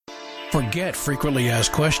Forget frequently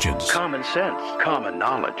asked questions. Common sense, common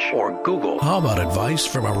knowledge, or Google. How about advice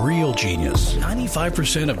from a real genius?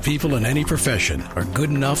 95% of people in any profession are good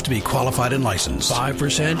enough to be qualified and licensed.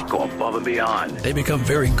 5% go above and beyond. They become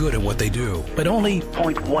very good at what they do, but only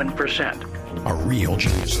 0.1% are real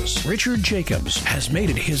geniuses. Richard Jacobs has made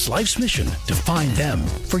it his life's mission to find them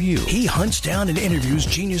for you. He hunts down and interviews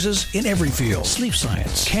geniuses in every field: sleep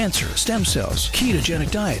science, cancer, stem cells,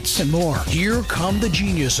 ketogenic diets, and more. Here come the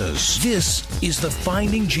geniuses. This is the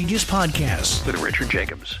Finding Genius Podcast with Richard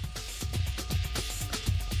Jacobs.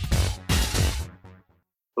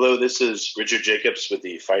 Hello, this is Richard Jacobs with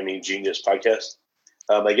the Finding Genius Podcast.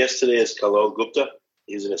 My guest today is Kallol Gupta.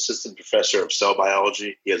 He's an assistant professor of cell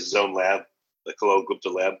biology. He has his own lab, the Kallol Gupta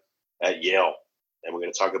lab at Yale. And we're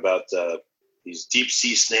going to talk about these deep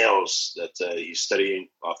sea snails that he's studying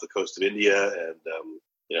off the coast of India and,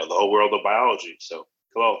 the whole world of biology. So,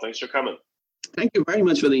 Kallol, thanks for coming. Thank you very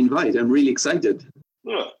much for the invite. I'm really excited.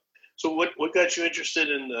 Yeah. So what got you interested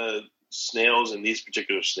in snails and these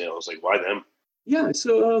particular snails? Like, why them? Yeah,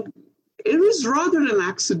 so it was rather an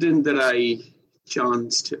accident that I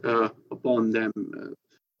chanced upon them.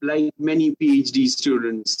 Like many PhD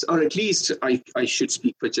students, or at least I should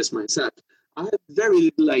speak for just myself, I had very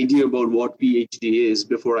little idea about what PhD is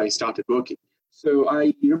before I started working. So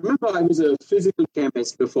I remember I was a physical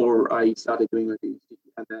chemist before I started doing my PhD.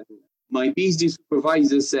 And then my PhD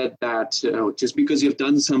supervisor said that just because you've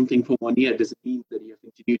done something for 1 year doesn't mean that you have to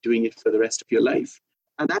continue doing it for the rest of your life.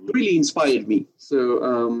 And that really inspired me. So,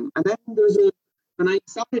 and then when I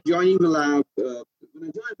started joining the lab,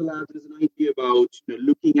 there's an idea about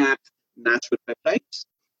looking at natural peptides,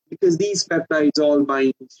 because these peptides all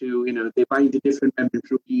bind to, they bind to different membrane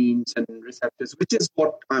proteins and receptors, which is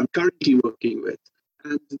what I'm currently working with.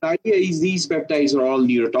 And the idea is these peptides are all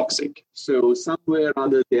neurotoxic. So somewhere or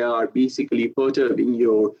other, they are basically perturbing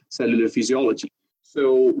your cellular physiology.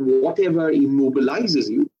 So whatever immobilizes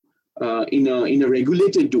you in a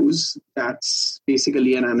regulated dose, that's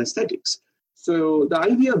basically an anesthetics. So the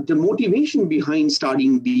idea of the motivation behind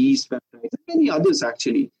studying these peptides, and many others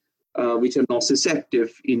actually, which are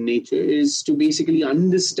nociceptive in nature, is to basically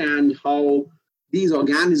understand how these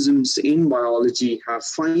organisms in biology have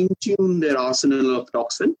fine-tuned their arsenal of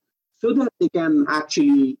toxin so that they can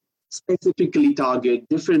actually specifically target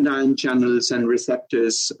different ion channels and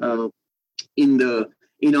receptors in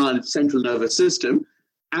our central nervous system.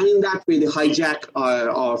 And in that way, they hijack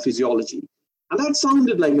our physiology. And that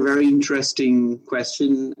sounded like a very interesting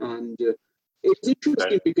question. And it's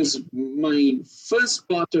interesting because my first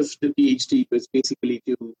part of the PhD was basically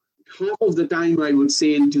half of the time I would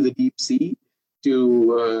sail into the deep sea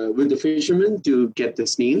with the fishermen to get the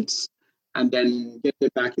snails, and then get them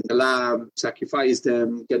back in the lab, sacrifice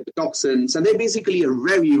them, get the toxins. And they're basically a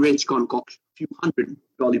very rich concoction, a few hundred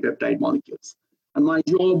polypeptide molecules. And my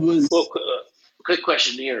job was... Well, quick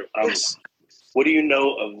question here. Yes. What do you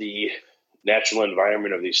know of the natural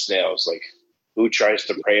environment of these snails? Like, who tries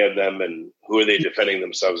to prey on them and who are they defending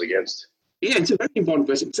themselves against? Yeah, it's a very important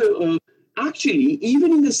question. So actually,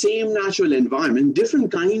 even in the same natural environment,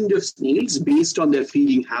 different kind of snails based on their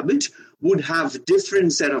feeding habit would have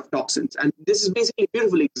different set of toxins. And this is basically a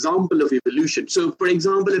beautiful example of evolution. So for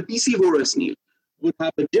example, a piscivora snail would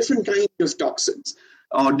have a different kind of toxins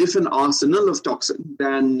or different arsenal of toxin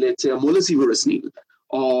than, let's say, a molluscivora snail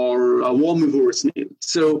or a wormivora snail.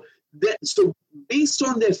 So based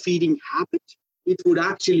on their feeding habit, it would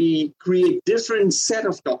actually create different set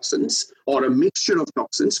of toxins or a mixture of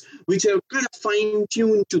toxins, which are kind of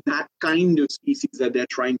fine-tuned to that kind of species that they're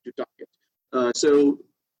trying to target. So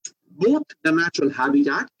both the natural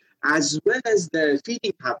habitat as well as their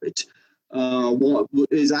feeding habit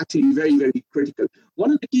is actually very, very critical.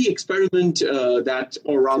 One of the key experiment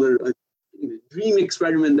dream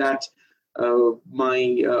experiment that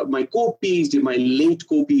my co-PhD, my late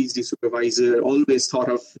co-PhD supervisor always thought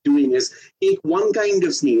of doing is take one kind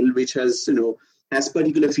of snail which has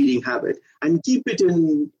particular feeding habit and keep it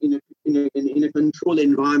in a controlled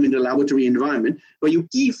environment, a laboratory environment, where you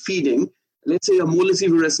keep feeding. Let's say a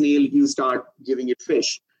molluscivora snail, you start giving it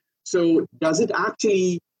fish. So does it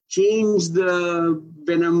actually change the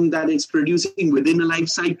venom that it's producing within a life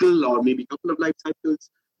cycle or maybe a couple of life cycles?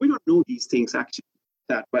 We don't know these things actually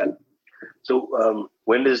that well. So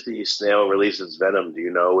when does the snail release its venom? Do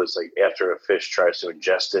you know? It's like after a fish tries to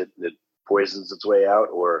ingest it, it poisons its way out?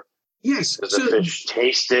 Or yes, does the fish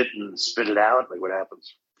taste it and spit it out? Like, what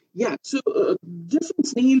happens? Yeah, so different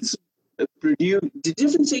snails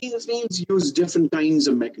use different kinds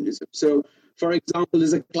of mechanisms. So, for example,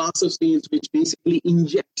 there's a class of snails which basically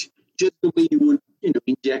inject just the way you would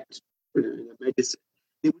inject medicine.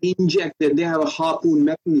 they would inject, they have a harpoon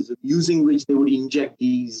mechanism using which they would inject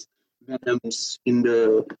these venoms in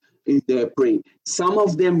their prey. Some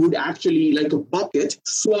of them would actually, like a bucket,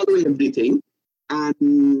 swallow everything.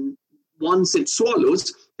 And once it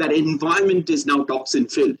swallows, that environment is now toxin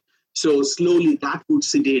filled. So slowly that would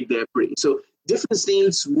sedate their prey. So different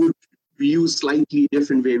snails would use slightly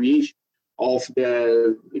different variation of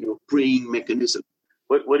their preying mechanism.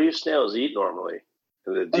 What do snails eat normally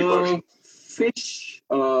in the deep ocean? Fish,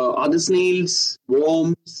 other snails,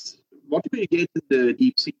 worms, whatever you get in the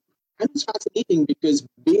deep sea. And it's fascinating because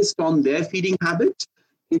based on their feeding habit,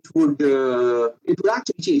 it would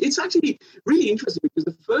actually change. It's actually really interesting because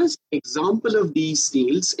the first example of these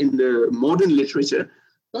snails in the modern literature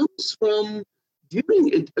comes from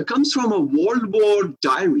a World War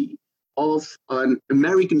diary of an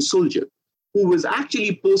American soldier who was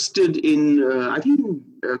actually posted in,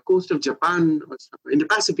 coast of Japan, or in the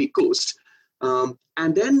Pacific coast.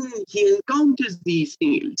 And then he encounters these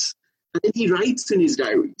snails, and then he writes in his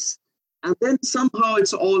diaries. And then somehow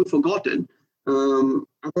it's all forgotten. And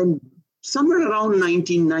then somewhere around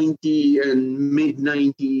 1990 and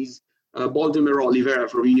mid-90s, Baltimore Oliveira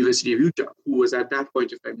from University of Utah, who was at that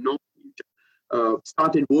point of time not Utah,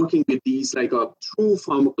 started working with these like a true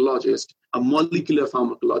pharmacologist, a molecular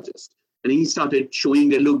pharmacologist. And he started showing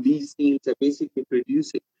that, look, these snails are basically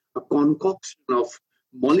producing a concoction of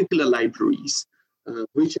molecular libraries,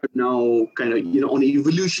 which are now kind of, on an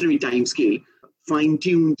evolutionary time scale,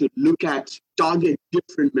 fine-tuned to look at, target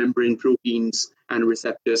different membrane proteins and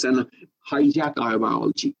receptors and hijack our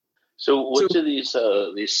biology. So what do these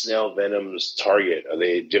snail venoms target? Are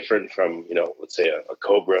they different from, let's say a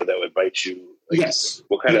cobra that would bite you? Yes.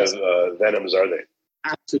 What kind of venoms are they?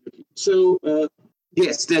 Absolutely. So,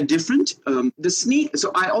 yes, they're different. The snake.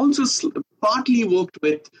 So I also partly worked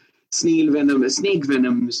with snake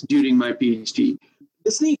venoms during my PhD.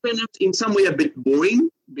 The snake venoms, in some way, a bit boring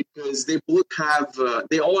because they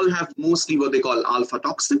all have mostly what they call alpha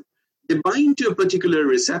toxin. They bind to a particular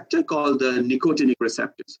receptor called the nicotinic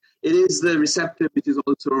receptors. It is the receptor which is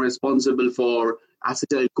also responsible for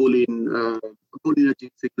acetylcholine cholinergic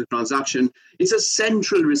signal transduction. It's a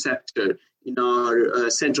central receptor in our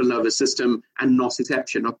central nervous system and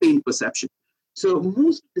nociception or pain perception. So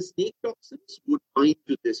most of the snake toxins would bind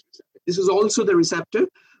to this receptor. This is also the receptor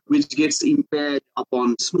which gets impaired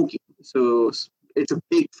upon smoking. So it's a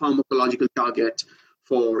big pharmacological target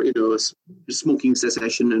for smoking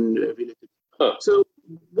cessation and related. So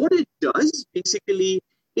what it does, basically,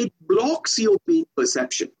 it blocks your pain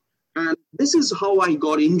perception. And this is how I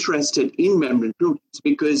got interested in membrane proteins,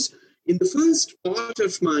 because in the first part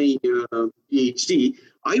of my PhD,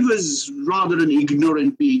 I was rather an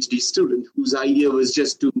ignorant PhD student whose idea was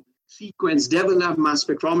just to develop mass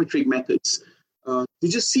spectrometric methods to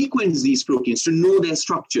just sequence these proteins, to know their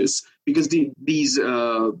structures, because these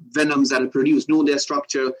venoms that are produced know their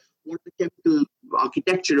structure, what the chemical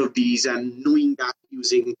architecture of these, and knowing that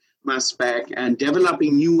using mass spec and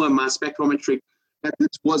developing newer mass spectrometric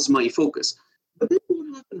methods was my focus. But then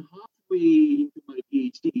what happened halfway into my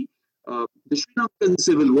PhD, the Sri Lankan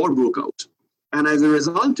Civil War broke out. And as a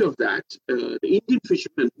result of that, the Indian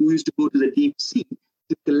fishermen who used to go to the deep sea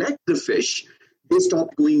to collect the fish, they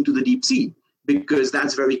stopped going to the deep sea because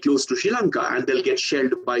that's very close to Sri Lanka and they'll get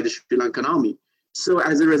shelled by the Sri Lankan army. So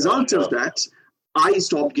as a result of that, I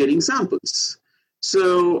stopped getting samples.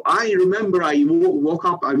 So I remember I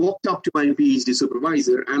walked up to my PhD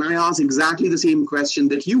supervisor and I asked exactly the same question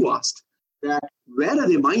that you asked, that where are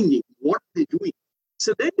they mining? What are they doing?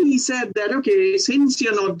 So then he said that, okay, since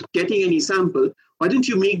you're not getting any sample, why don't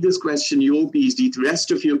you make this question your PhD, the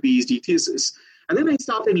rest of your PhD thesis? And then I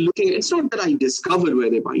started looking. It's not that I discovered where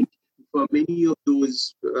they mine. For many of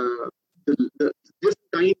those, the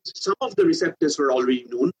different kinds, some of the receptors were already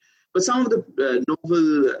known, but some of the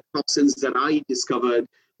novel toxins that I discovered,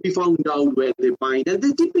 we found out where they bind. And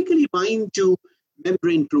they typically bind to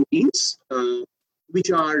membrane proteins,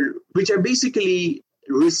 which are basically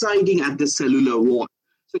residing at the cellular wall.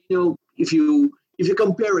 So, if you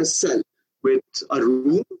compare a cell with a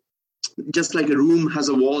room, just like a room has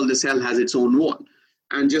a wall, the cell has its own wall.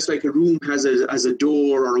 And just like a room has a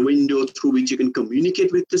door or a window through which you can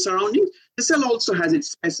communicate with the surroundings, the cell also has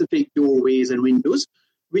its specific doorways and windows,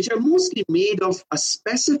 which are mostly made of a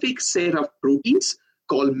specific set of proteins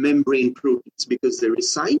called membrane proteins because they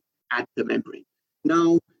reside at the membrane.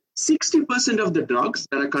 Now, 60% of the drugs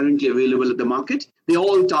that are currently available at the market, they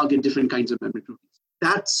all target different kinds of membrane proteins.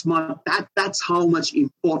 That's how much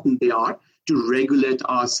important they are to regulate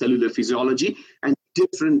our cellular physiology and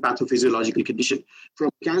different pathophysiological condition. From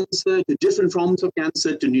cancer to different forms of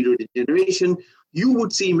cancer to neurodegeneration, you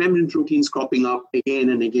would see membrane proteins cropping up again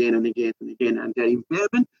and again and again and again, and their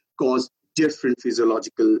impairment cause different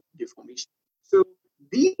physiological deformation. So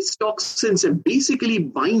these toxins are basically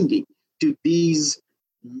binding to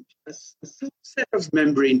a subset of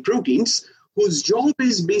membrane proteins whose job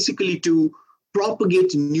is basically to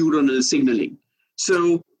propagate neuronal signaling.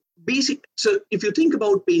 So if you think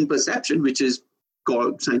about pain perception, which is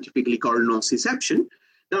scientifically called nociception,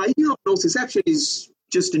 the idea of nociception is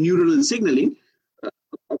just a neuronal signaling,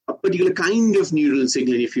 a particular kind of neural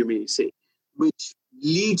signaling, if you may say, which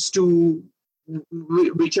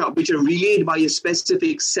are relayed by a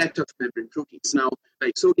specific set of membrane proteins. Now,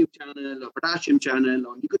 like sodium channel or potassium channel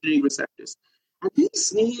or nicotinic receptors. And these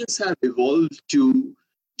snails have evolved to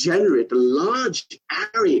generate a large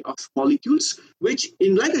array of molecules, which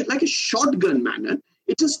in like a shotgun manner,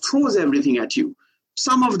 it just throws everything at you.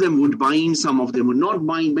 Some of them would bind, some of them would not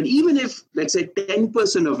bind. But even if, let's say,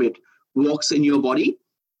 10% of it walks in your body,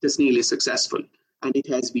 the snail is successful. And it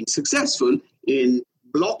has been successful in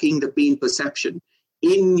blocking the pain perception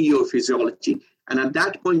in your physiology. And at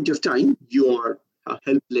that point of time, you are a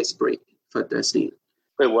helpless prey for the snail.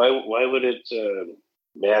 Wait, why would it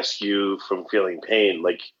mask you from feeling pain?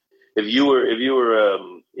 Like if you were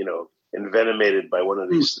envenomated by one of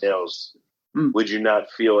these snails, would you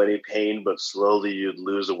not feel any pain, but slowly you'd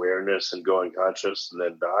lose awareness and go unconscious and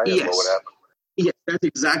then die? Yes. What would happen? Yes, that's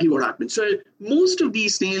exactly what happens. So most of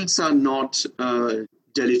these snails are not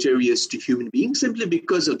deleterious to human beings simply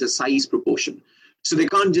because of the size proportion. So they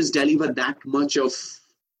can't just deliver that much of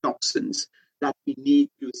toxins that we need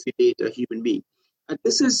to sedate a human being. And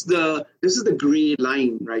this is the gray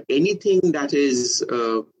line, right? Anything that is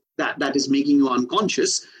that is making you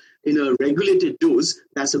unconscious in a regulated dose,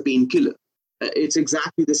 that's a painkiller. It's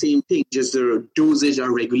exactly the same thing, just the dosage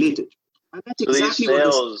are regulated. And that's exactly these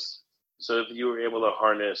snails. So if you were able to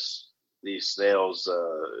harness these snails'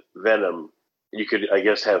 venom, you could, I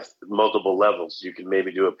guess, have multiple levels. You could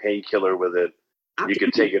maybe do a painkiller with it. Absolutely. You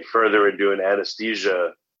could take it further and do an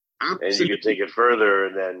anesthesia. Absolutely. And you could take it further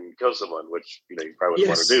and then kill someone, which you probably wouldn't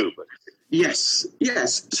want to do. But yes.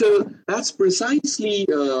 So that's precisely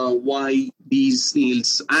why these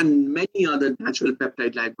snails and many other natural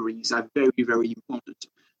peptide libraries are very, very important,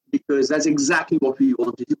 because that's exactly what we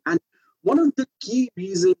want to do. And one of the key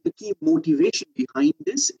reasons, the key motivation behind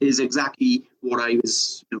this is exactly what I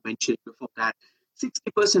was mentioning before, that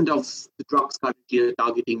 60% of the drugs currently are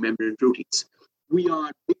targeting membrane proteins. We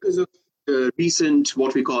are, because of the recent,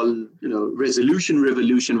 what we call, resolution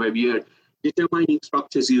revolution, where we are determining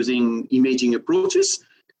structures using imaging approaches,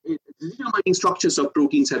 determining structures of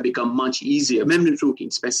proteins have become much easier. Membrane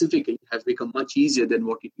proteins specifically have become much easier than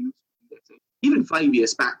what it used to be, even 5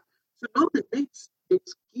 years back. So now the next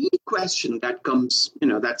key question that comes,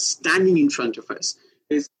 that's standing in front of us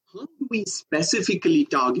is, how do we specifically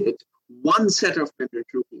target one set of membrane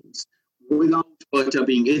proteins without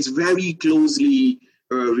perturbing its very closely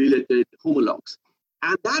related homologs?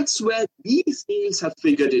 And that's where these snails have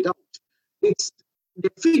figured it out. They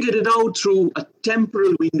figured it out through a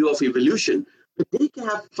temporal window of evolution, but they can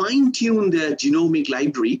have fine-tuned their genomic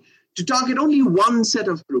library to target only one set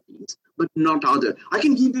of proteins, but not other. I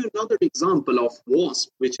can give you another example of wasp,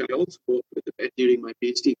 which I also worked with during my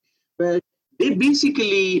PhD, where they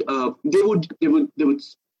basically they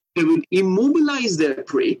would immobilize their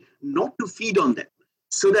prey not to feed on them,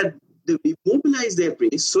 so that they immobilize their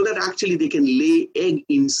prey so that actually they can lay egg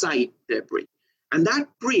inside their prey. And that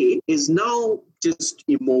prey is now just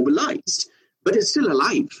immobilized, but it's still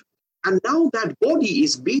alive. And now that body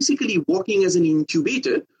is basically working as an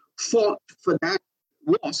incubator for that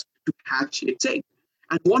wasp to hatch its egg.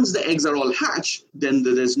 And once the eggs are all hatched, then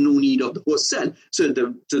there's no need of the host cell. So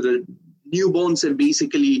the newborns are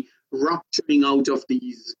basically rupturing out of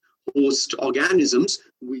these host organisms,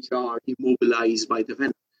 which are immobilized by the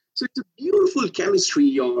venom. So it's a beautiful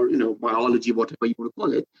chemistry or biology, whatever you want to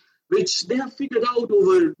call it, which they have figured out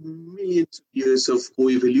over millions of years of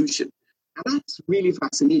coevolution. And that's really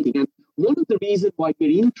fascinating. And one of the reasons why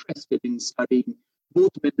we're interested in studying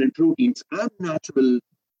both membrane proteins and natural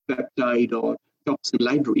peptide or toxin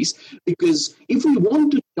libraries, because if we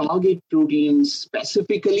want to target proteins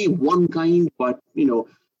specifically one kind, but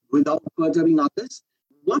without perturbing others,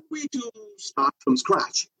 one way to start from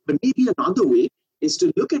scratch, but maybe another way is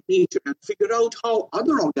to look at nature and figure out how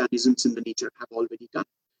other organisms in the nature have already done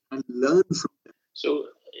and learn from them. So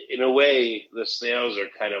in a way, the snails are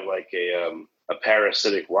kind of like a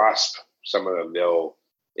parasitic wasp. Some of them, they'll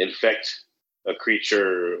infect a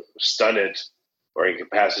creature, stun it or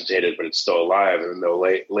incapacitate it, but it's still alive, and they'll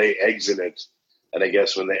lay eggs in it And I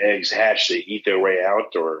guess when the eggs hatch, they eat their way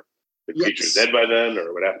out, or the creature's dead by then,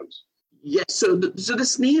 or what happens? Yes, so the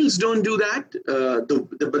snails don't do that,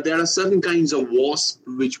 but there are certain kinds of wasps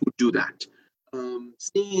which would do that.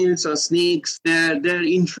 Snails or snakes, their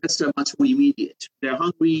interests are much more immediate. They're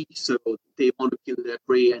hungry, so they want to kill their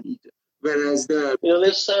prey and eat it. Whereas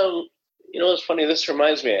it's funny. This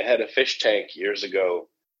reminds me. I had a fish tank years ago,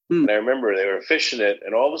 and I remember they were fishing it,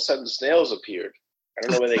 and all of a sudden snails appeared. I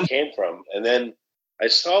don't know where they came from, and then I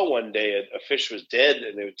saw one day a fish was dead,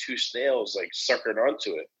 and there were two snails like suckered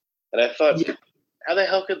onto it. And I thought, how the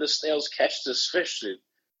hell could the snails catch this fish? The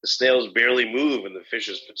snails barely move and the fish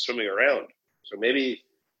is swimming around. So maybe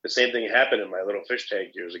the same thing happened in my little fish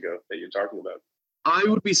tank years ago that you're talking about. I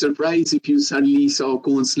would be surprised if you suddenly saw a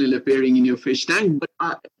cone snail appearing in your fish tank.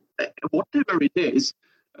 But whatever it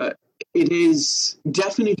is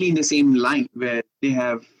definitely in the same line where they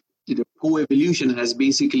have, co-evolution has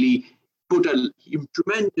basically put a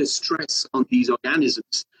tremendous stress on these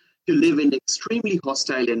organisms to live in an extremely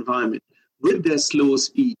hostile environment with their slow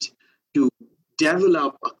speed to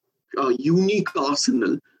develop a unique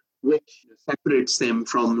arsenal which separates them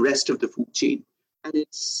from the rest of the food chain. And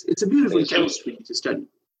it's a beautiful chemistry to study.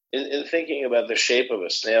 In thinking about the shape of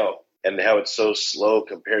a snail and how it's so slow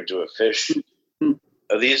compared to a fish,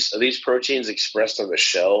 are these proteins expressed on the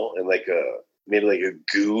shell in maybe like a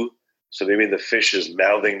goo? So maybe the fish is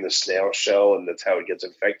mouthing the snail shell and that's how it gets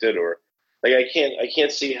infected, or I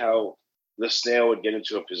can't see how the snail would get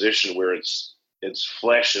into a position where its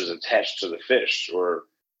flesh is attached to the fish, or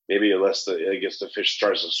maybe unless the fish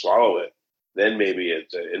starts to swallow it, then maybe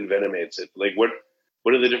it envenomates it. Like what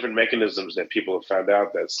are the different mechanisms that people have found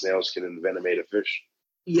out that snails can envenomate a fish?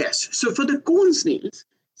 Yes. So for the cone snails,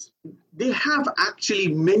 they have actually,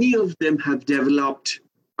 many of them have developed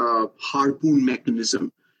a harpoon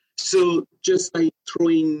mechanism. So just like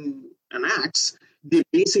throwing an axe, they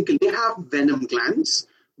have venom glands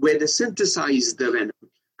where they synthesize the venom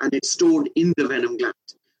and it's stored in the venom gland.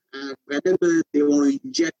 And whenever they want to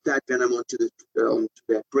inject that venom onto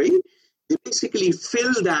their prey, they basically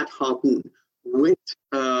fill that harpoon with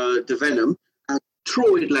the venom and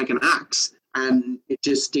throw it like an axe, and it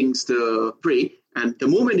just stings the prey. And the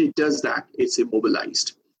moment it does that, it's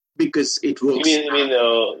immobilized because it works. You mean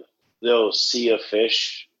they'll see a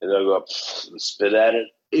fish and they'll go up and spit at it?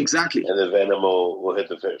 Exactly. And the venom will hit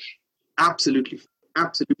the fish. Absolutely.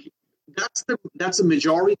 That's the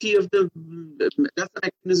majority of that's the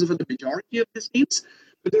mechanism for the majority of the snails.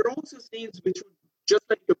 But there are also snails which would, just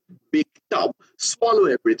like a big tub, swallow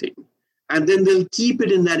everything. And then they'll keep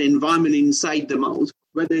it in that environment inside the mouth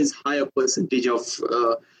where there's higher percentage of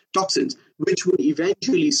toxins, which would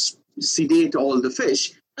eventually sedate all the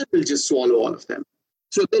fish and will just swallow all of them.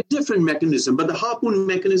 So they're different mechanisms, but the harpoon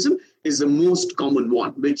mechanism is the most common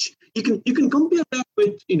one, which you can compare that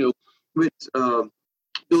with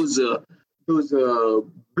those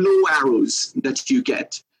blow arrows that you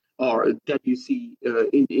get or that you see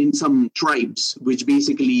in some tribes, which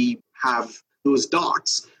basically have those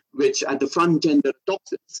darts, which at the front end are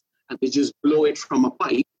toxins, and they just blow it from a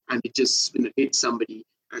pipe and it just hits somebody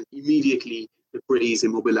and immediately the prey is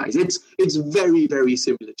immobilized. It's very, very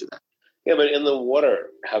similar to that. Yeah, but in the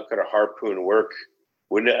water, how could a harpoon work?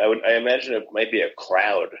 I imagine it might be a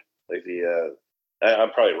cloud, like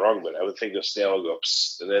I'm probably wrong, but I would think the snail will go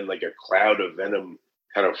psst, and then like a cloud of venom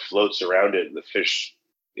kind of floats around it, and the fish,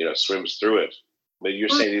 swims through it. But you're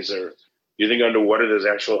saying you think underwater there's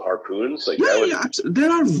actual harpoons?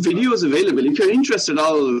 There are videos available. If you're interested,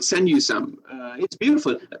 I'll send you some. It's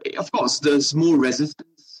beautiful. Of course, there's more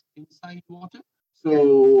resistance inside water.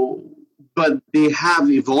 So, but they have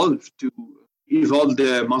evolved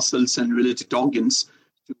their muscles and related organs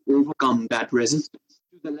to overcome that resistance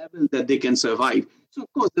to the level that they can survive. So,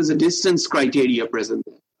 of course, there's a distance criteria present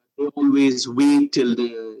there. They always wait till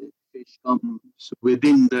the fish comes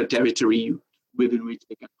within the territory within which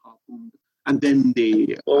they can harpoon, and then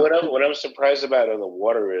they. Well, what I'm surprised about in the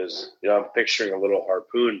water is, I'm picturing a little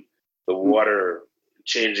harpoon, the water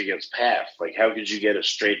changing its path. Like, how could you get a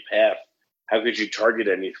straight path? How could you target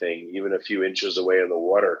anything even a few inches away in the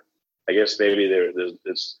water? I guess maybe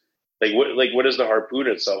it's what does the harpoon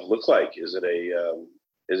itself look like? Is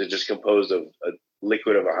it just composed of a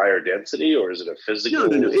liquid of a higher density, or is it a physical?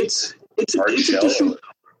 No. It's a tissue.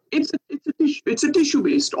 It's a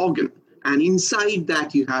tissue-based organ, and inside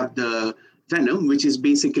that you have the venom, which is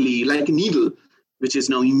basically like a needle, which is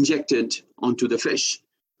now injected onto the fish.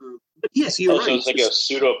 But yes, you're right. So it's like a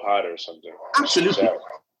pseudopod or something.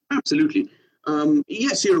 Absolutely.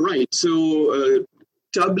 Yes, you're right. So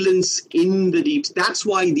turbulence in the deep. That's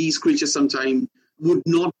why these creatures sometimes would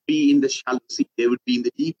not be in the shallow sea. They would be in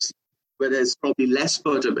the deep sea, where there's probably less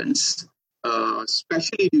perturbance,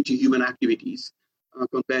 especially due to human activities,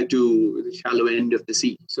 compared to the shallow end of the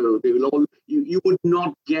sea. So they will all you would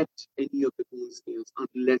not get any of the cool snails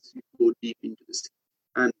unless you go deep into the sea,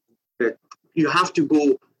 and you have to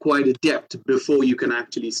go quite a depth before you can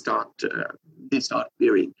actually start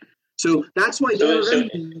appearing. So that's why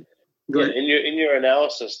in your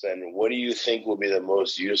analysis, then, what do you think will be the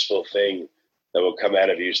most useful thing that will come out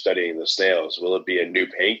of you studying the snails? Will it be a new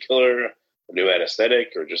painkiller, a new anesthetic,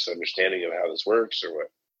 or just understanding of how this works, or what?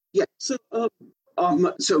 Yeah. So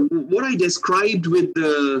what I described with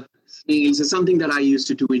the snails is something that I used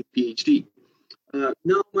to do in PhD.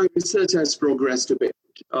 Now my research has progressed a bit.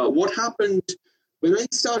 What happened when I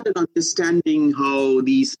started understanding how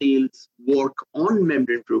these snails work on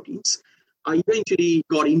membrane proteins, I eventually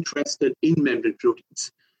got interested in membrane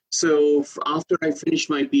proteins. So after I finished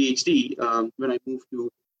my PhD, when I moved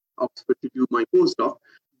to Oxford to do my postdoc,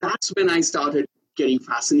 that's when I started getting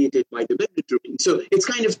fascinated by the membrane protein. So it's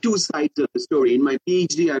kind of two sides of the story. In my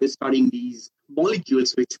PhD, I was studying these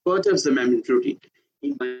molecules which perturbs the membrane protein.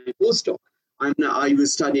 In my postdoc, I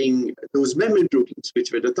was studying those membrane proteins,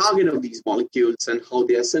 which were the target of these molecules and how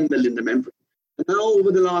they assemble in the membrane. And now,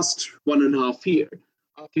 over the last 1.5 years,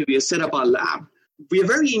 after we have set up our lab, we are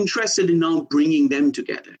very interested in now bringing them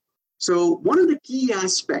together. So one of the key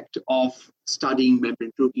aspects of studying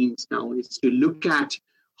membrane proteins now is to look at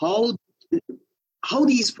how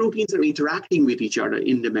these proteins are interacting with each other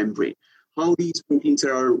in the membrane, how these proteins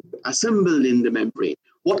are assembled in the membrane,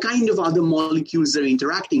 what kind of other molecules they're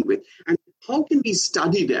interacting with, and how can we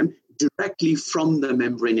study them directly from the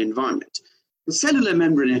membrane environment. The cellular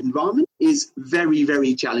membrane environment is very,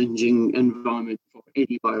 very challenging environment for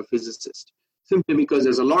any biophysicist, simply because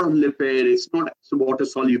there's a lot of lipid, it's not water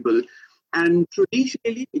soluble, and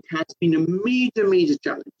traditionally it has been a major, major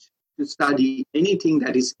challenge to study anything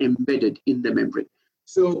that is embedded in the membrane.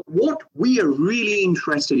 So what we are really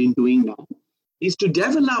interested in doing now is to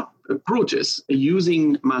develop approaches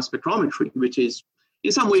using mass spectrometry, which is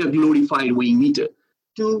in some way a glorified weighing meter,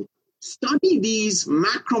 to study these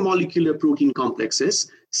macromolecular protein complexes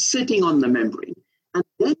sitting on the membrane. And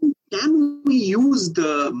then can we use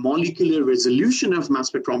the molecular resolution of mass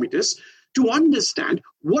spectrometers to understand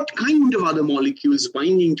what kind of other molecules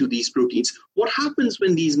binding to these proteins, what happens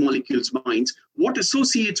when these molecules bind, what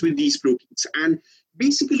associates with these proteins, and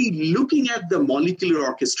basically looking at the molecular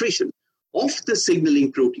orchestration of the signaling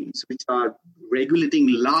proteins, which are regulating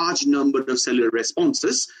large number of cellular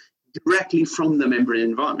responses directly from the membrane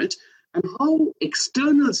environment, and how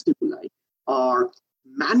external stimuli are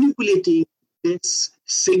manipulating this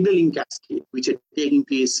signaling cascade, which are taking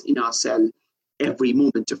place in our cell every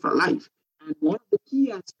moment of our life. And one of the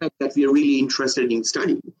key aspects that we are really interested in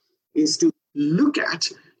studying is to look at,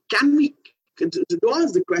 to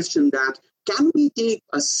ask the question that, can we take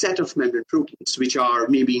a set of membrane proteins, which are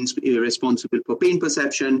maybe responsible for pain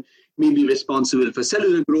perception, maybe responsible for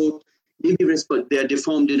cellular growth, maybe they're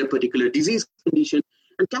deformed in a particular disease condition,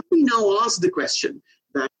 and can we now ask the question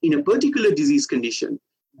that in a particular disease condition,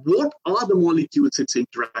 what are the molecules it's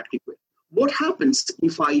interacting with? What happens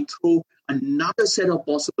if I throw another set of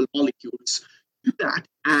possible molecules to that,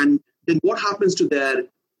 and then what happens to their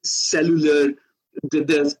cellular,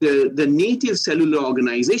 the native cellular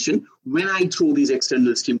organization when I throw these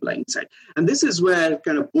external stimuli inside? And this is where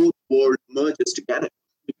kind of both worlds merges together,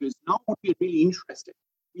 because now what we're really interested,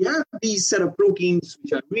 we have these set of proteins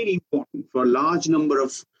which are really important for a large number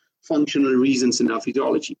of functional reasons in our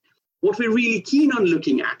physiology. What we're really keen on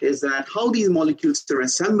looking at is that how these molecules are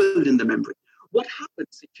assembled in the membrane. What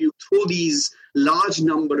happens if you throw these large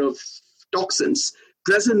number of toxins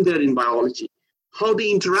present there in biology? How they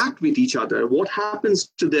interact with each other? What happens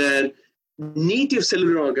to their native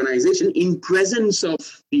cellular organization in presence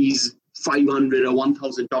of these 500 or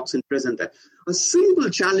 1,000 toxins present there? A simple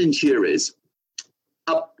challenge here is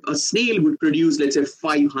a snail would produce, let's say,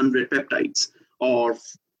 500 peptides, or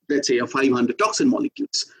let's say 500 toxin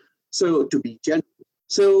molecules. So to be general.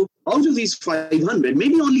 So out of these 500,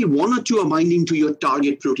 maybe only 1 or 2 are binding to your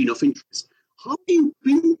target protein of interest. How do you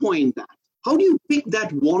pinpoint that? How do you pick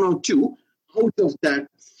that 1 or 2 out of that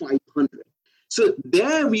 500? So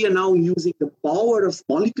there we are now using the power of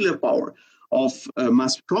molecular power of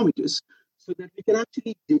mass spectrometers so that we can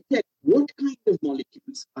actually detect what kind of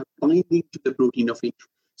molecules are binding to the protein of interest.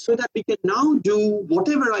 So that we can now do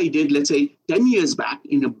whatever I did, let's say 10 years back,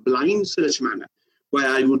 in a blind search manner, where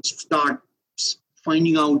I would start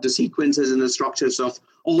finding out the sequences and the structures of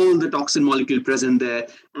all the toxin molecule present there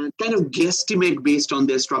and kind of guesstimate based on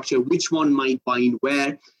their structure which one might bind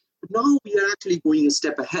where. But now we are actually going a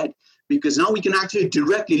step ahead, because now we can actually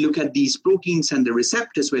directly look at these proteins and the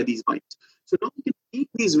receptors where these bind. So now we can take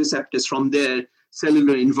these receptors from their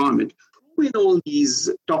cellular environment, throw in all these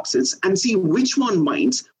toxins, and see which one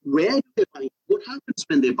binds, where do they bind, what happens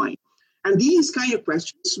when they bind. And these kind of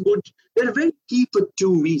questions they're very key for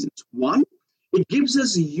two reasons. One, it gives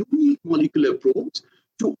us unique molecular probes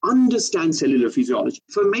to understand cellular physiology.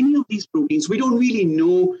 For many of these proteins, we don't really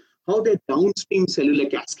know how their downstream cellular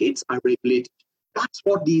cascades are regulated. That's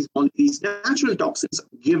what these natural toxins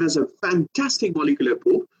give us, a fantastic molecular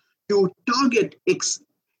probe to target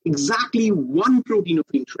exactly one protein of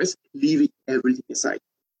interest, leaving everything aside.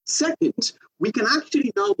 Second, we can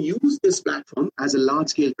actually now use this platform as a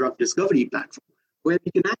large-scale drug discovery platform, where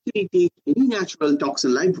we can actually take any natural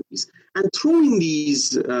toxin libraries and throwing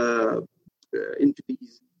these into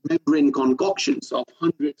these membrane concoctions of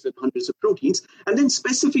hundreds and hundreds of proteins, and then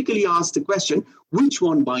specifically ask the question, which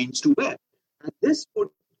one binds to where? And this would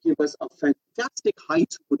give us a fantastic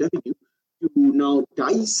high-throughput avenue to now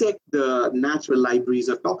dissect the natural libraries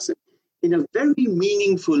of toxin in a very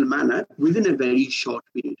meaningful manner within a very short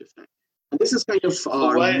period of time. And this is kind of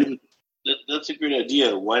our... That's a great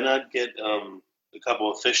idea. Why not get a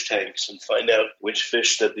couple of fish tanks and find out which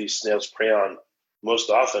fish that these snails prey on most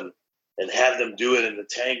often, and have them do it in the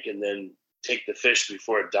tank, and then take the fish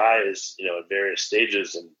before it dies, at various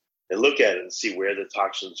stages, and look at it and see where the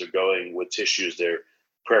toxins are going, what tissues they're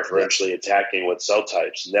preferentially attacking, what cell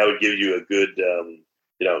types. And that would give you a good,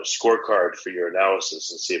 scorecard for your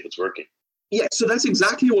analysis and see if it's working. Yeah, so that's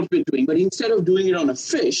exactly what we're doing. But instead of doing it on a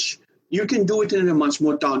fish, you can do it in a much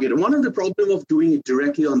more targeted. One of the problems of doing it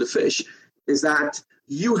directly on the fish is that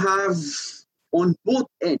you have, on both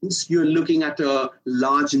ends, you're looking at a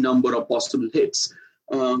large number of possible hits.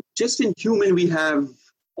 Just in human, we have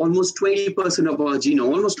almost 20% of our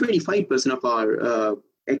genome, almost 25% of our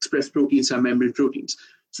expressed proteins are membrane proteins.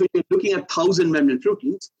 So you're looking at 1,000 membrane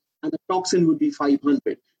proteins, and the toxin would be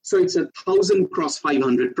 500. So it's a 1,000 cross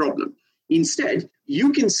 500 problem. Instead,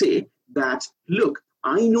 you can say that, look,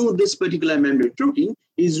 I know this particular membrane protein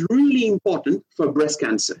is really important for breast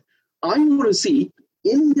cancer. I want to see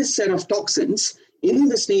in this set of toxins, in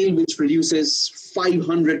the snail which produces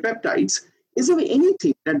 500 peptides, is there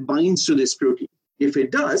anything that binds to this protein? If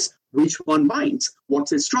it does, which one binds?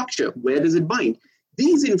 What's its structure? Where does it bind?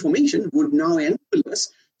 These information would now enable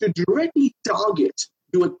us to directly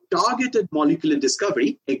do a targeted molecular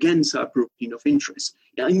discovery against our protein of interest.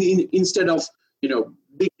 Instead of,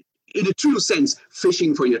 in a true sense,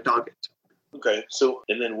 fishing for your target. Okay, so,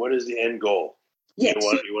 and then what is the end goal? Yes.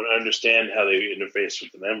 You want to understand how they interface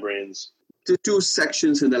with the membranes. The two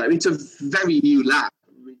sections in the lab. It's a very new lab.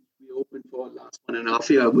 We opened for the last 1.5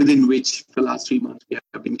 years, within which for the last 3 months we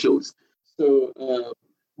have been closed. So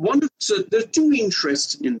there are two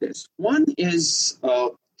interests in this. One is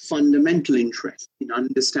fundamental interest in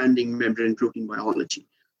understanding membrane protein biology.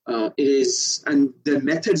 And the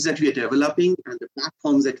methods that we are developing and the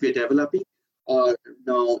platforms that we are developing are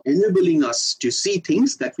now enabling us to see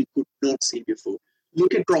things that we could not see before,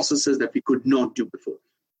 look at processes that we could not do before.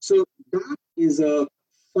 So that is a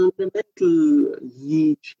fundamental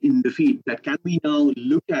need in the field, that can we now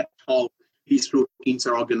look at how these proteins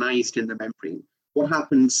are organized in the membrane, what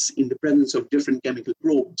happens in the presence of different chemical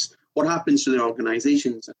probes, what happens to their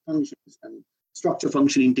organizations and functions and structure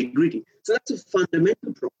function integrity. So that's a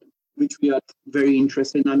fundamental problem which we are very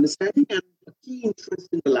interested in understanding, and a key interest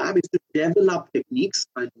in the lab is to develop techniques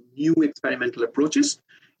and new experimental approaches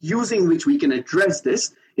using which we can address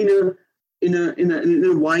this in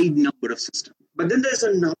a wide number of systems. But then there's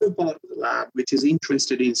another part of the lab which is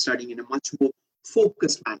interested in studying in a much more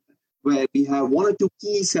focused manner, where we have one or two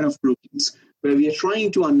key set of proteins where we are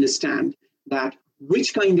trying to understand that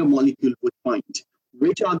which kind of molecule would bind,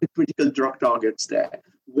 which are the critical drug targets there,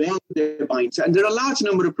 where they bind. And there are a large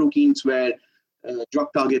number of proteins where drug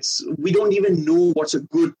targets, we don't even know what's a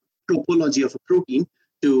good topology of a protein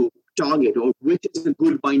to target, or which is a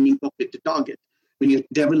good binding pocket to target when you're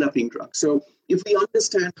developing drugs. So if we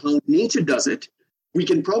understand how nature does it, we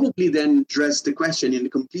can probably then address the question in a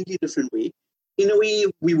completely different way. In a way,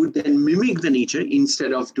 we would then mimic the nature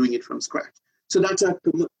instead of doing it from scratch. So that's I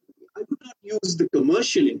would not use the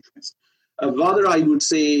commercial interest. Rather, I would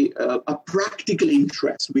say a practical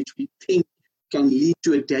interest, which we think can lead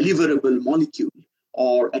to a deliverable molecule,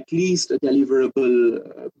 or at least a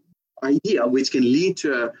deliverable idea, which can lead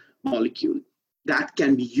to a molecule that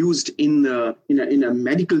can be used in a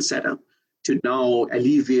medical setup to now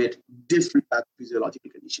alleviate different physiological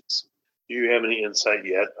conditions. Do you have any insight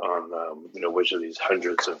yet on which of these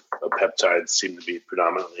hundreds of peptides seem to be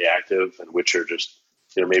predominantly active, and which are just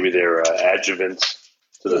maybe they're adjuvants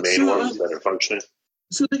to the main ones that are functioning?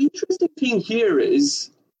 So the interesting thing here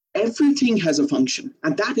is everything has a function.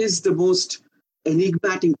 And that is the most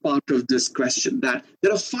enigmatic part of this question, that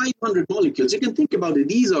there are 500 molecules. You can think about it.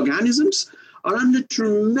 These organisms are under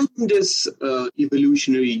tremendous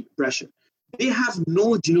evolutionary pressure. They have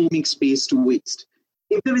no genomic space to waste.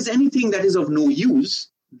 If there is anything that is of no use,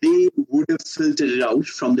 they would have filtered it out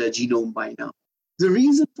from their genome by now. The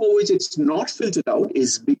reason for which it's not filtered out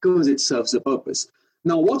is because it serves a purpose.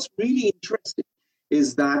 Now, what's really interesting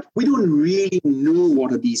is that we don't really know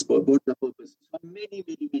what the purposes for many of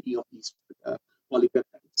these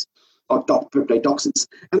polypeptides or top peptide toxins.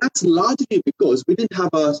 And that's largely because we didn't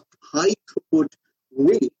have a high throughput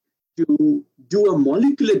way to do a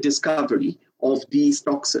molecular discovery of these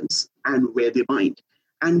toxins and where they bind.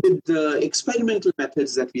 And with the experimental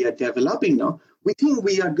methods that we are developing now, we think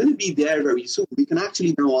we are going to be there very soon. We can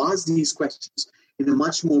actually now ask these questions in a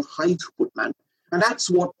much more high throughput manner. And that's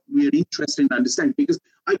what we're interested in understanding, because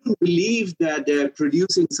I don't believe that they're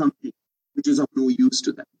producing something which is of no use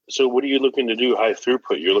to them. So what are you looking to do high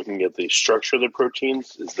throughput? You're looking at the structure of the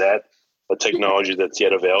proteins? Is that a technology that's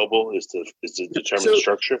yet available, is to determine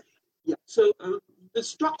structure? Yeah, so the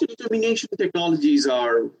structure determination technologies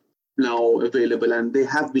are now available, and they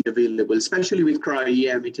have been available, especially with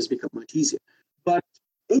cryo-EM. It has become much easier. But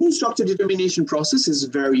any structure determination process is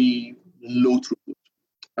very low throughput.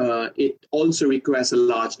 It also requires a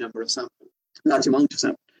large amount of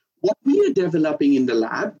samples. What we are developing in the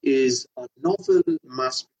lab is a novel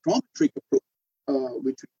mass spectrometry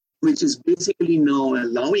approach, which is basically now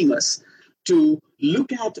allowing us to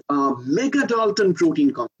look at a megadalton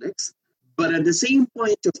protein complex, but at the same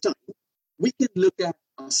point of time, we can look at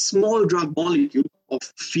a small drug molecule of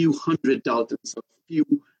a few hundred daltons, a few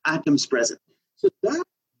atoms present. So that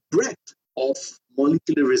breadth of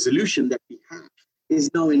molecular resolution that we have is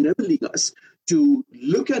now enabling us to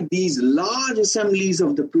look at these large assemblies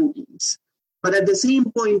of the proteins, but at the same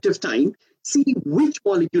point of time, see which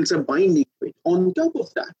molecules are binding to it. On top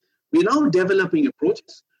of that, we're now developing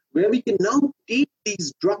approaches where we can now take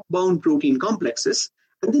these drug-bound protein complexes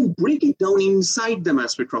and then break it down inside the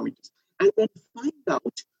mass spectrometers, and then find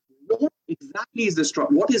out what exactly is this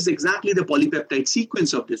drug, what is exactly the polypeptide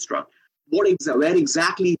sequence of this drug, where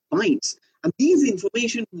exactly it binds. And these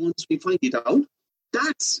information, once we find it out,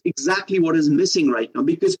 that's exactly what is missing right now,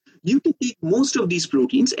 because you can take most of these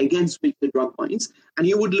proteins against which the drug binds, and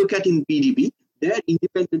you would look at in PDB, their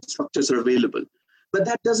independent structures are available. But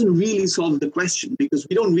that doesn't really solve the question, because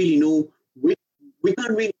we don't really know, we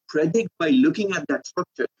can't really predict by looking at that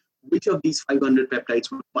structure which of these 500 peptides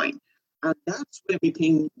would bind. And that's where we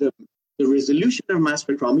think the resolution of mass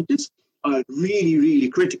spectrometers are really, really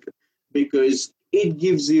critical, because it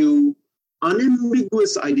gives you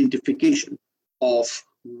unambiguous identification of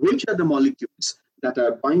which are the molecules that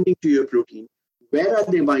are binding to your protein, where are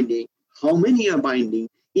they binding, how many are binding,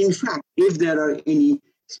 in fact, if there are any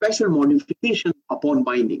special modification upon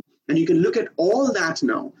binding. And you can look at all that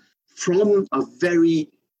now from a very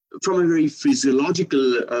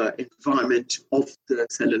physiological environment of the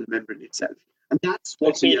cellular membrane itself. And that's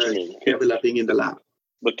what we are developing in the lab.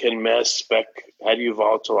 But can mass spec, how do you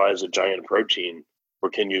volatilize a giant protein? Or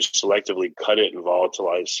can you selectively cut it and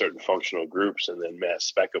volatilize certain functional groups and then mass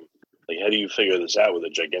spec them? Like, how do you figure this out with a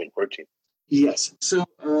gigantic protein? Yes. So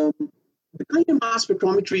the kind of mass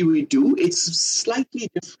spectrometry we do, it's slightly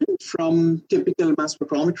different from typical mass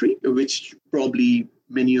spectrometry, which probably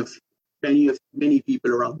many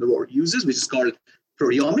people around the world uses, which is called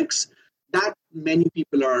proteomics. That many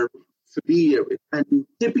people are familiar with. And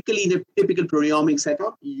typically, in a typical proteomic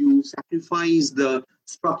setup, you sacrifice the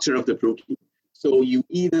structure of the protein. So you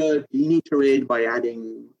either denature it by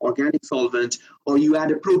adding organic solvent, or you add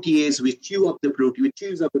a protease which chews up the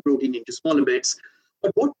protein into smaller bits.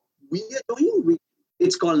 But what we are doing,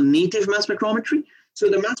 it's called native mass spectrometry. So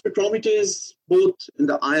the mass spectrometers, both in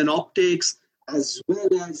the ion optics as well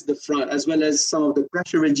as some of the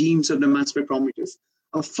pressure regimes of the mass spectrometers,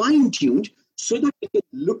 are fine-tuned so that we can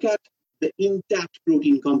look at the intact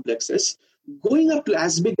protein complexes going up to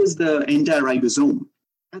as big as the entire ribosome.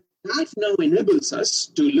 And that now enables us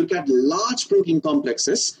to look at large protein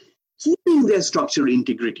complexes, keeping their structural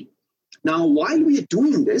integrity. Now, while we are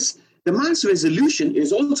doing this, the mass resolution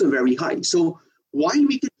is also very high. So while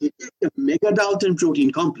we can detect a megadalton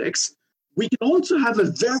protein complex, we can also have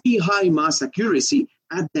a very high mass accuracy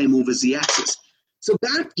at the M/z axis. So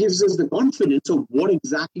that gives us the confidence of what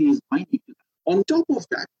exactly is binding. On top of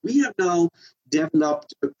that, we have now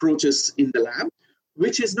developed approaches in the lab,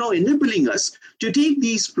 which is now enabling us to take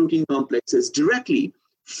these protein complexes directly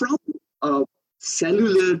from a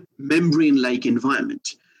cellular membrane-like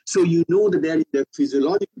environment. So you know that they're in the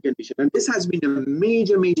physiological condition. And this has been a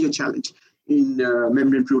major, major challenge in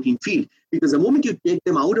membrane protein field, because the moment you take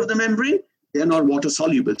them out of the membrane, they're not water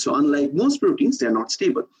soluble. So unlike most proteins, they're not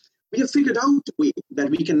stable. We have figured out a way that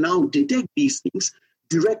we can now detect these things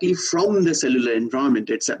directly from the cellular environment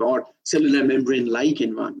itself, or cellular membrane-like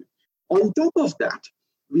environment. On top of that,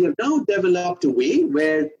 we have now developed a way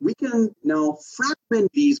where we can now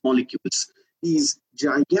fragment these molecules, these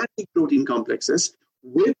gigantic protein complexes,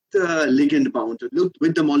 with the ligand bound,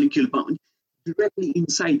 with the molecule bound, directly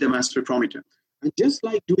inside the mass spectrometer. And just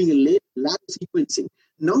like doing a lab sequencing,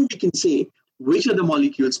 now we can say which are the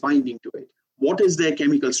molecules binding to it, what is their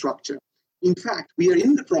chemical structure. In fact, we are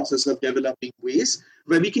in the process of developing ways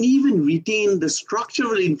where we can even retain the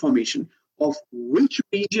structural information of which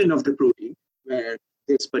region of the protein where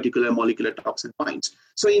this particular molecular toxin binds.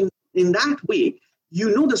 So in that way,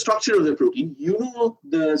 you know the structure of the protein, you know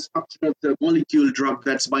the structure of the molecule drug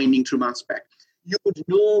that's binding through mass spec. You would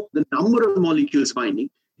know the number of molecules binding,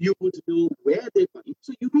 you would know where they bind.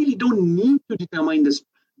 So you really don't need to determine this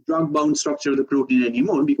drug-bound structure of the protein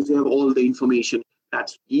anymore, because you have all the information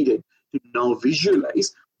that's needed to now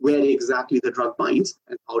visualize where exactly the drug binds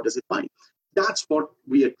and how does it bind. That's what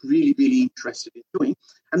we are really, really interested in doing.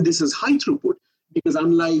 And this is high throughput, because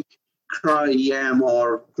unlike cryo-EM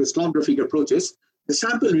or crystallographic approaches, the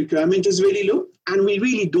sample requirement is very low, and we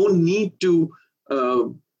really don't need to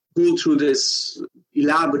go through this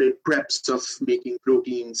elaborate preps of making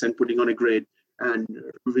proteins and putting on a grid and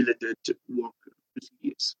related work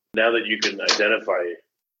procedures. Now that you can identify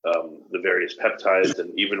the various peptides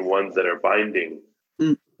and even ones that are binding,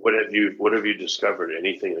 what have you discovered?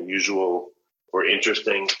 Anything unusual or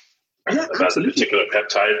interesting about the particular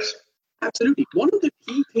peptides? Absolutely. One of the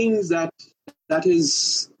key things that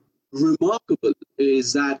is remarkable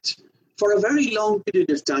is that for a very long period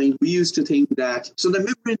of time, we used to think that, so the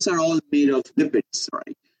membranes are all made of lipids,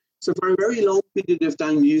 right? So for a very long period of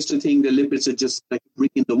time, we used to think the lipids are just like a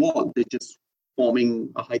brick in the wall. They're just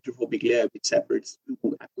forming a hydrophobic layer which separates two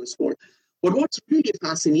aqueous wall. But what's really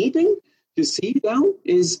fascinating to see now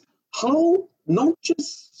is how not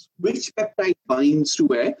just which peptide binds to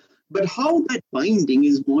where, but how that binding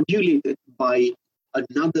is modulated by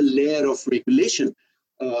another layer of regulation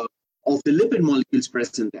of the lipid molecules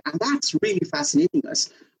present there. And that's really fascinating us.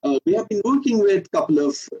 We have been working with a couple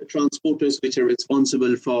of transporters which are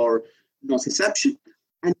responsible for nociception.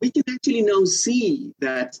 And we can actually now see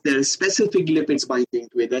that there are specific lipids binding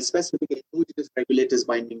to it. There are specific endogenous regulators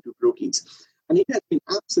binding to proteins. And it has been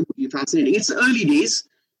absolutely fascinating. It's early days.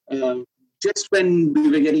 Just when we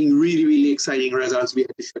were getting really, really exciting results, we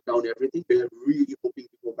had to shut down everything. We are really hoping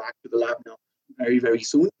to go back to the lab now very, very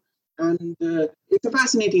soon. And it's a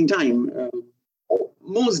fascinating time.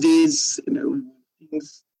 Most days,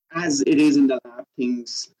 things as it is in the lab,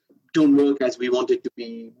 things don't work as we want it to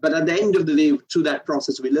be. But at the end of the day, through that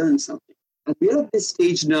process, we learn something. And we're at this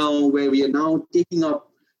stage now where we are now taking up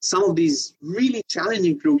some of these really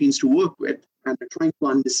challenging proteins to work with, and we're trying to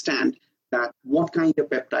understand that what kind of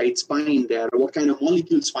peptides bind there, or what kind of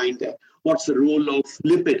molecules bind there, what's the role of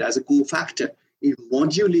lipid as a cofactor in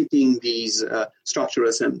modulating these structural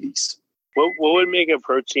assemblies. What would make a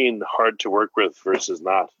protein hard to work with versus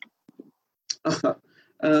not?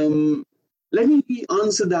 Let me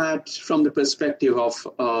answer that from the perspective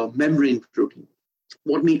of membrane protein.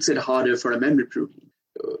 What makes it harder for a membrane protein?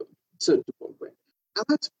 And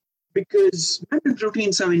that's because membrane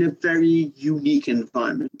proteins are in a very unique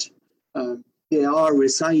environment. They are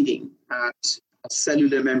residing at a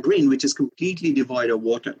cellular membrane which is completely devoid of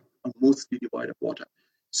water, or mostly devoid of water.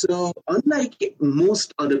 So unlike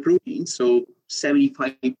most other proteins, so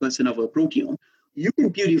 75% of a proteome, you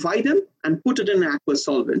can purify them and put it in an aqueous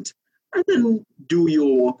solvent and then do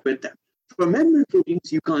your work with them. For membrane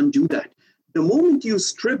proteins, you can't do that. The moment you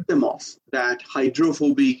strip them off that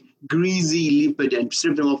hydrophobic, greasy lipid and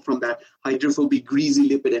strip them off from that hydrophobic, greasy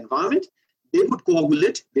lipid environment, they would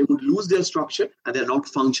coagulate, they would lose their structure, and they're not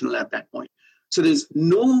functional at that point. So there's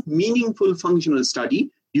no meaningful functional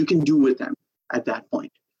study you can do with them at that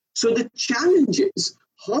point. So the challenge is,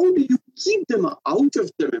 how do you keep them out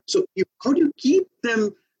of them? So how do you take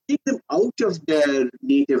them out of their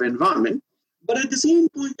native environment, but at the same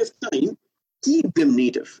point of time, keep them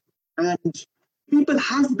native? And people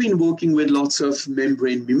have been working with lots of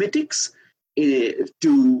membrane mimetics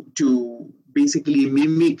to basically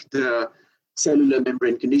mimic the cellular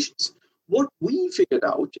membrane conditions. What we figured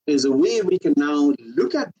out is a way we can now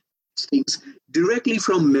look at things directly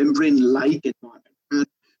from membrane-like environment. And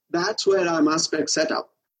that's where our mass spec setup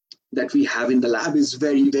that we have in the lab is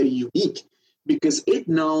very, very unique, because it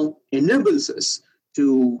now enables us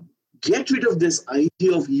to get rid of this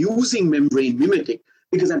idea of using membrane mimetic,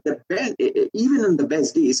 because at the best, even in the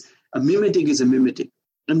best days, a mimetic is a mimetic,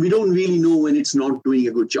 and we don't really know when it's not doing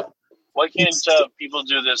a good job. Why can't people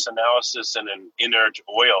do this analysis in an inert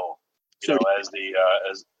oil?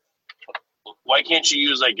 Why can't you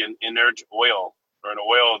use like an inert oil or an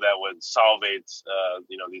oil that would solvate,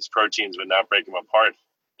 these proteins but not break them apart?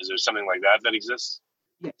 Is there something like that exists?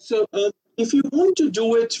 Yeah. So if you want to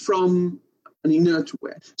do it from an inert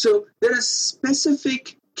way, so there are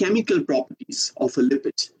specific chemical properties of a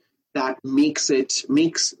lipid that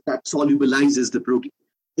that solubilizes the protein.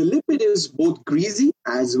 The lipid is both greasy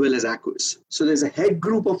as well as aqueous. So there's a head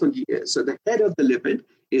group so the head of the lipid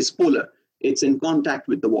is polar. It's in contact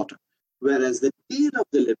with the water. Whereas the tail of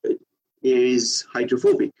the lipid is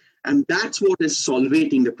hydrophobic. And that's what is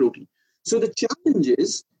solvating the protein. So the challenge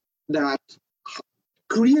is that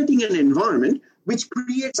creating an environment which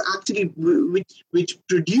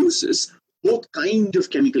produces both kind of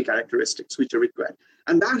chemical characteristics which are required.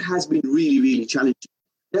 And that has been really, really challenging.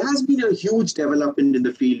 There has been a huge development in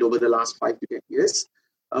the field over the last 5 to 10 years,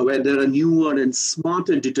 where there are newer and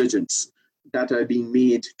smarter detergents that are being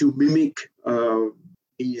made to mimic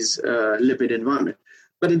these lipid environment.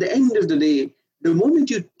 But at the end of the day, the moment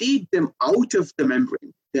you take them out of the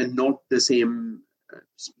membrane, they're not the same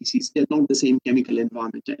species, they're not the same chemical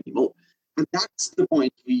environment anymore. And that's the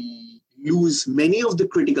point we lose many of the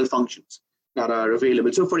critical functions that are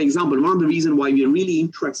available. So, for example, one of the reasons why we are really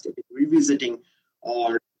interested in revisiting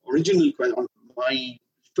our original question, on my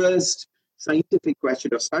first scientific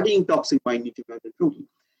question of studying toxin binding to membrane protein,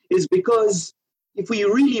 is because if we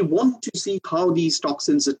really want to see how these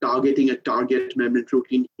toxins are targeting a target membrane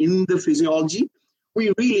protein in the physiology,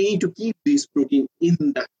 we really need to keep this protein in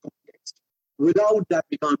that context. Without that,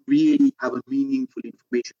 we can't really have a meaningful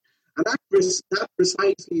information. And that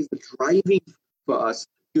precisely is the driving for us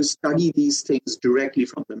to study these things directly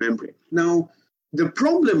from the membrane. Now, the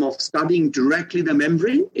problem of studying directly the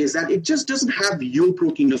membrane is that it just doesn't have your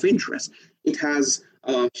protein of interest. It has,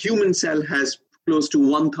 a human cell has close to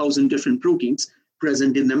 1,000 different proteins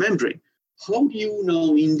present in the membrane. How do you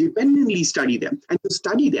now independently study them? And to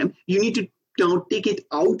study them, you need to now take it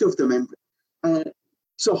out of the membrane.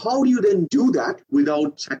 So how do you then do that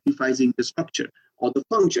without sacrificing the structure or the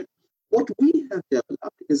function? What we have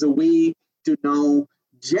developed is a way to now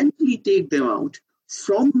gently take them out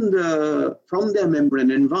from their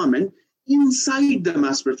membrane environment inside the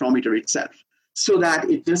mass spectrometer itself, so that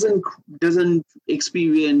it doesn't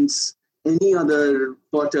experience any other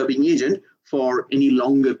perturbing agent for any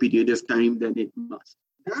longer period of time than it must.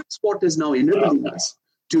 That's what is now enabling us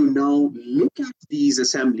to now look at these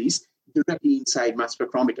assemblies directly inside mass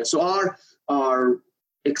spectrometer. So our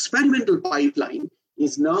experimental pipeline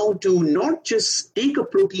is now to not just take a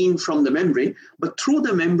protein from the membrane, but throw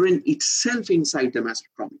the membrane itself inside the mass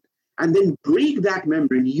spectrometer, and then break that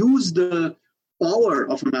membrane, use the power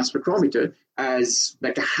of a mass spectrometer as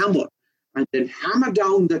like a hammer, and then hammer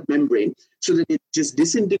down that membrane so that it just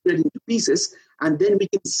disintegrates into pieces, and then we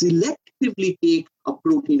can selectively take a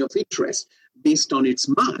protein of interest based on its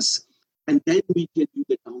mass, and then we can do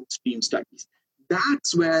the downstream studies.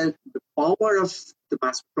 That's where the power of the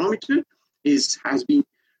mass spectrometer has been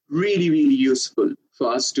really, really useful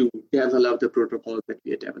for us to develop the protocol that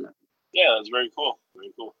we are developing. Yeah, that's very cool.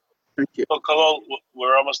 Very cool. Thank you. Well, Kallol,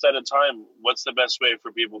 we're almost out of time. What's the best way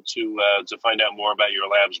for people to find out more about your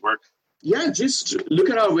lab's work? Yeah, just look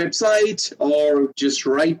at our website, or just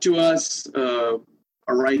write to us, or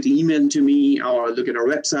write an email to me, or look at our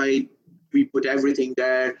website. We put everything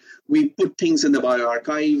there. We put things in the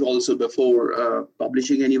bioarchive also before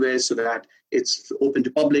publishing anywhere, so that it's open to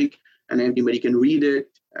public and everybody can read it,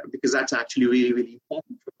 because that's actually really, really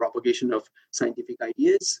important for propagation of scientific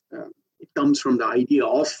ideas. It comes from the idea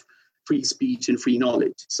of free speech and free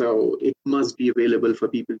knowledge. So it must be available for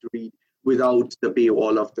people to read without the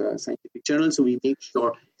paywall of the scientific journal. So we make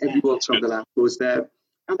sure every work from the lab goes there.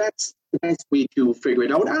 And that's the best way to figure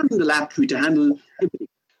it out. And the lab Twitter handle, everything.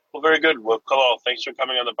 Well, very good. Well, Kallol, thanks for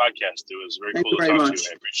coming on the podcast. It was very cool to talk to you.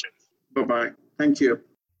 I appreciate it. Bye-bye. Thank you.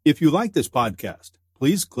 If you like this podcast,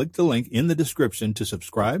 please click the link in the description to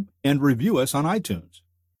subscribe and review us on iTunes.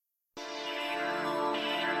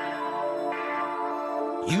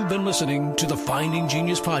 You've been listening to the Finding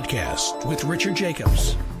Genius podcast with Richard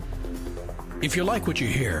Jacobs. If you like what you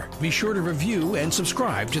hear, be sure to review and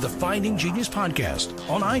subscribe to the Finding Genius podcast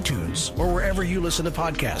on iTunes or wherever you listen to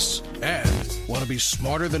podcasts. And want to be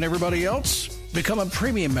smarter than everybody else? Become a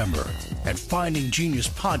premium member at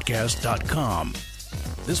findinggeniuspodcast.com.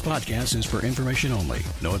 This podcast is for information only.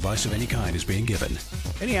 No advice of any kind is being given.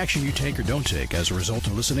 Any action you take or don't take as a result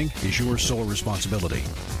of listening is your sole responsibility.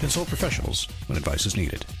 Consult professionals when advice is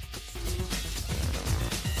needed.